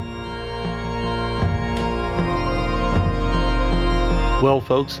Well,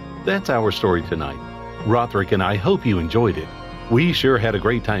 folks, that's our story tonight. Rothrick and I hope you enjoyed it. We sure had a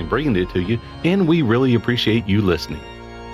great time bringing it to you, and we really appreciate you listening.